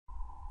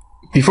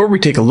Before we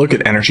take a look at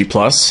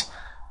EnergyPlus,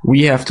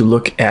 we have to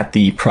look at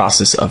the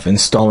process of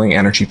installing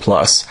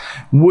EnergyPlus,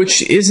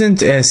 which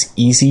isn't as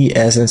easy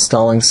as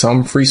installing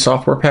some free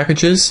software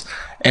packages,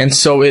 and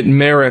so it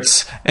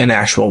merits an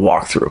actual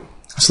walkthrough.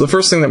 So the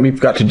first thing that we've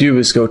got to do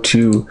is go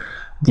to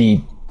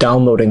the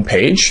downloading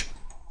page.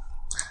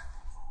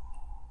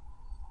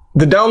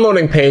 The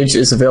downloading page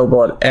is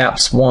available at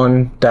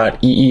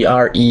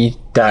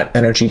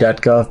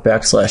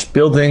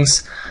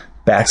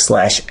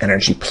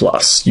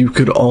apps1.eere.energy.gov/buildings/EnergyPlus. You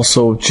could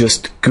also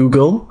just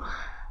Google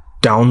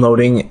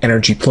downloading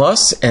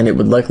EnergyPlus and it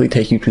would likely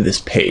take you to this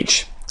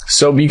page.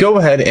 So we go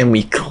ahead and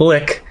we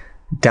click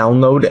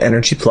download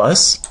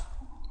EnergyPlus,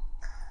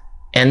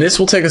 and this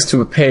will take us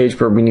to a page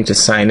where we need to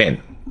sign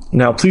in.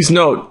 Now please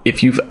note,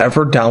 if you've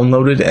ever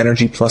downloaded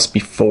EnergyPlus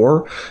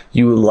before,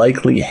 you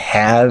likely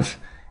have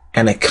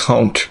an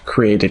account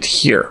created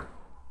here.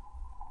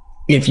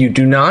 If you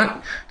do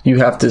not, you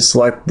have to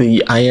select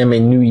the I am a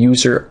new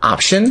user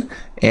option,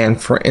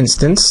 and for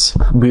instance,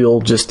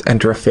 we'll just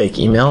enter a fake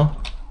email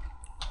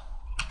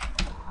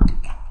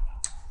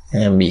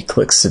and we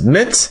click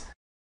submit.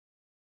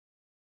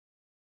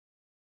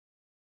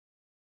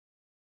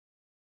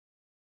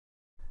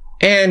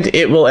 And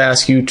it will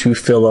ask you to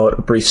fill out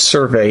a brief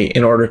survey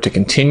in order to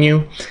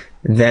continue.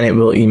 Then it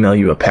will email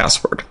you a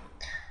password.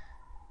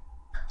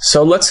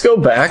 So let's go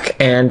back,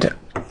 and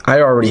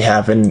I already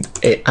have a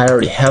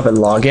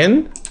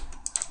login.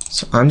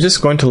 So I'm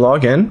just going to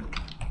log in.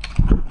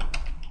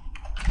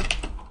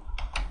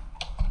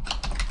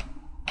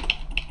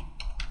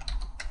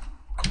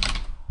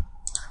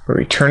 A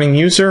returning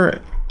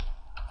user,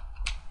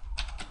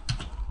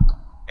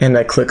 and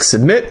I click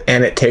submit,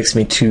 and it takes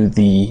me to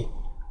the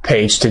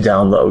page to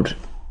download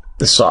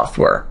the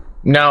software.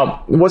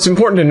 Now, what's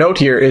important to note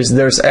here is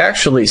there's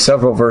actually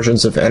several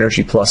versions of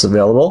EnergyPlus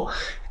available,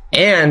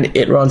 and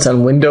it runs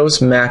on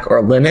Windows, Mac,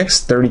 or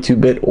Linux,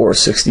 32-bit or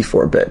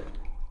 64-bit.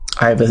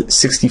 I have a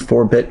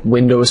 64-bit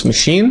Windows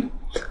machine.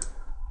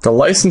 The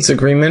license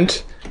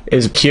agreement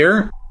is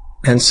here,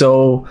 and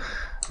so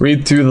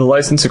read through the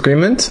license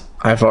agreement.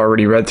 I've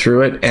already read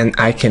through it, and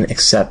I can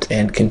accept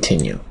and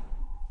continue.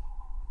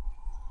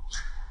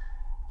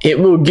 It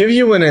will give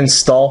you an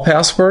install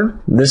password.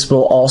 This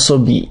will also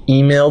be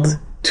emailed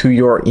to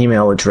your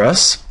email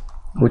address,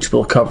 which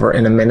we'll cover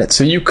in a minute.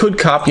 So you could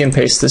copy and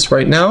paste this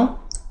right now,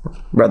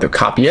 rather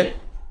copy it,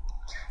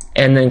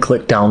 and then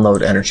click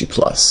download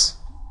EnergyPlus.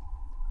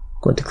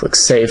 I'm going to click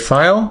save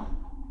file.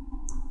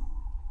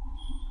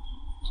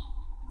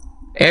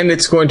 And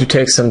it's going to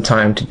take some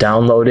time to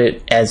download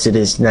it, as it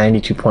is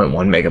 92.1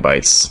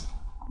 megabytes.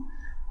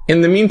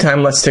 In the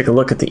meantime, let's take a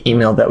look at the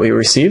email that we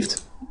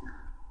received.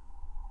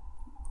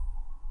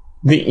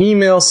 The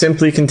email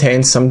simply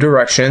contains some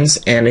directions,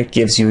 and it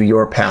gives you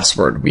your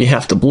password. We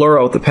have to blur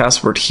out the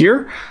password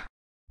here.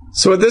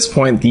 So at this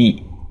point,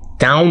 the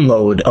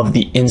download of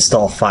the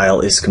install file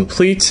is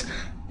complete.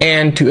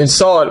 And to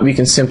install it, we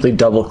can simply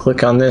double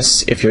click on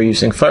this if you're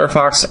using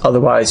Firefox.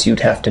 Otherwise, you'd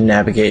have to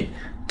navigate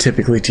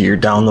typically to your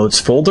downloads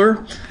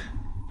folder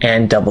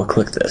and double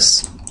click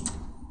this.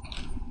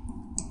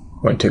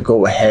 I'm going to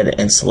go ahead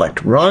and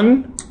select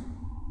run.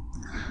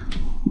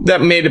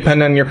 That may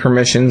depend on your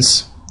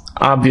permissions.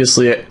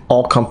 Obviously,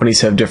 all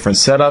companies have different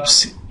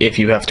setups. If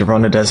you have to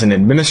run it as an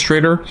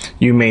administrator,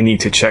 you may need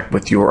to check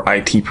with your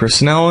IT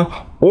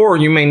personnel, or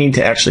you may need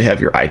to actually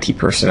have your IT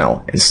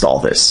personnel install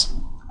this.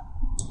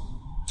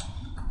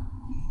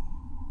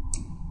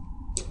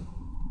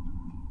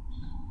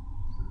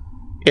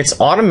 It's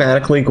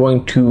automatically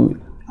going to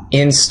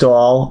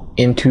install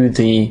into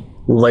the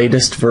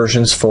latest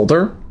versions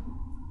folder,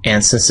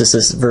 and since this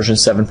is version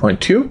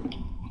 7.2,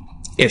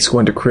 it's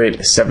going to create a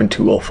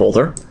 7.20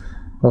 folder.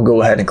 We'll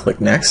go ahead and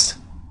click next.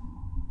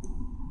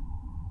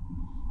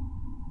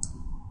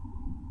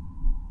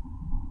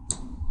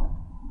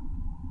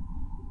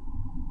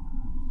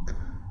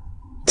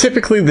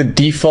 Typically, the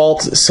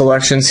default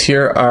selections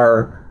here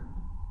are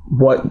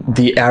what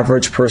the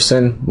average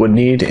person would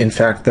need. In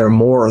fact, they're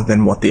more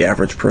than what the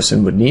average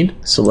person would need.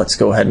 So let's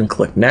go ahead and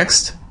click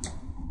next.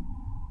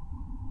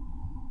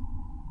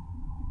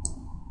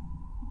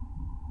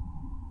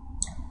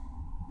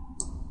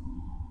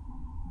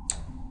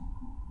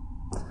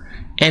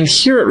 And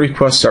here it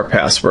requests our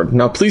password.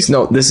 Now please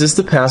note, this is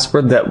the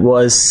password that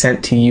was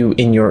sent to you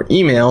in your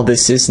email.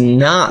 This is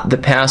not the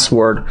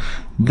password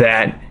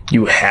that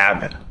you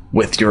have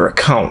with your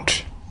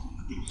account.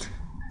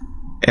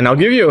 And I'll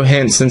give you a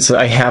hint, since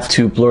I have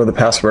to blur the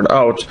password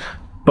out,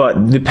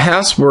 but the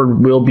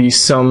password will be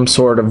some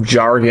sort of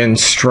jargon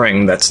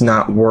string that's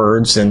not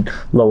words, and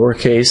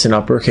lowercase and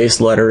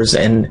uppercase letters,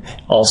 and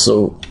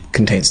also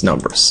contains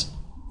numbers.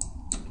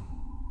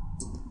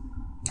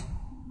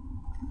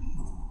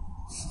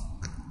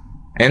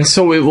 And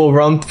so it will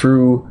run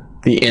through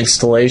the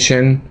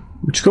installation,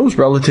 which goes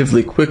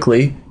relatively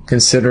quickly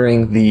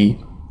considering the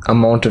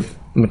amount of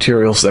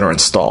materials that are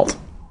installed.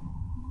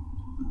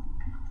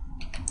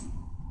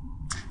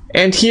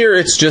 And here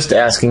it's just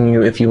asking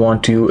you if you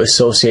want to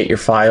associate your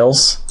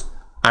files,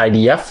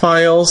 IDF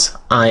files,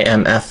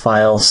 IMF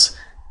files,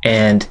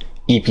 and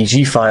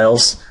EPG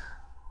files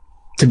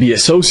to be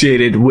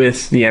associated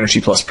with the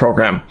EnergyPlus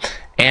program.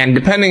 And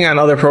depending on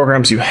other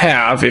programs you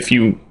have, if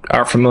you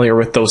are familiar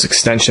with those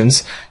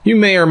extensions, you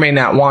may or may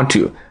not want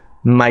to.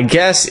 My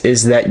guess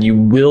is that you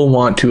will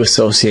want to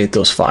associate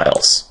those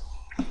files.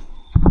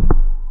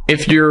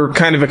 If you're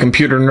kind of a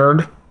computer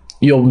nerd,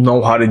 you'll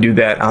know how to do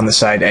that on the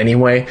side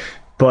anyway,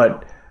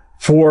 but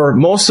for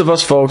most of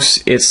us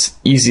folks, it's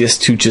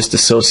easiest to just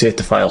associate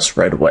the files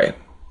right away.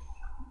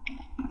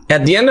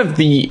 At the end of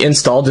the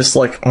install, just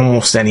like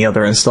almost any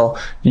other install,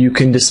 you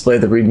can display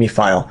the README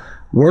file.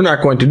 We're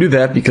not going to do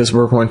that because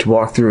we're going to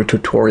walk through a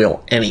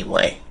tutorial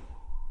anyway.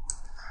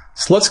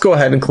 So let's go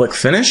ahead and click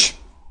Finish.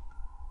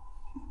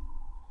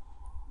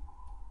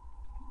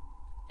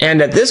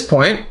 And at this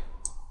point,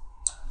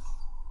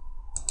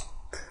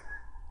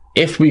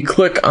 if we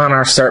click on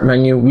our Start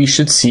menu, we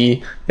should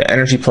see the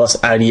EnergyPlus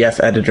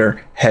IDF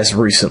editor has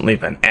recently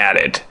been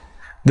added.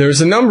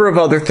 There's a number of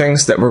other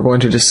things that we're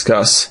going to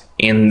discuss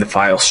in the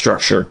file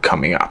structure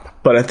coming up.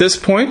 But at this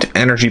point,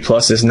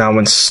 EnergyPlus is now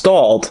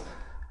installed,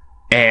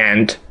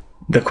 and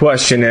the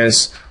question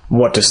is,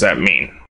 what does that mean?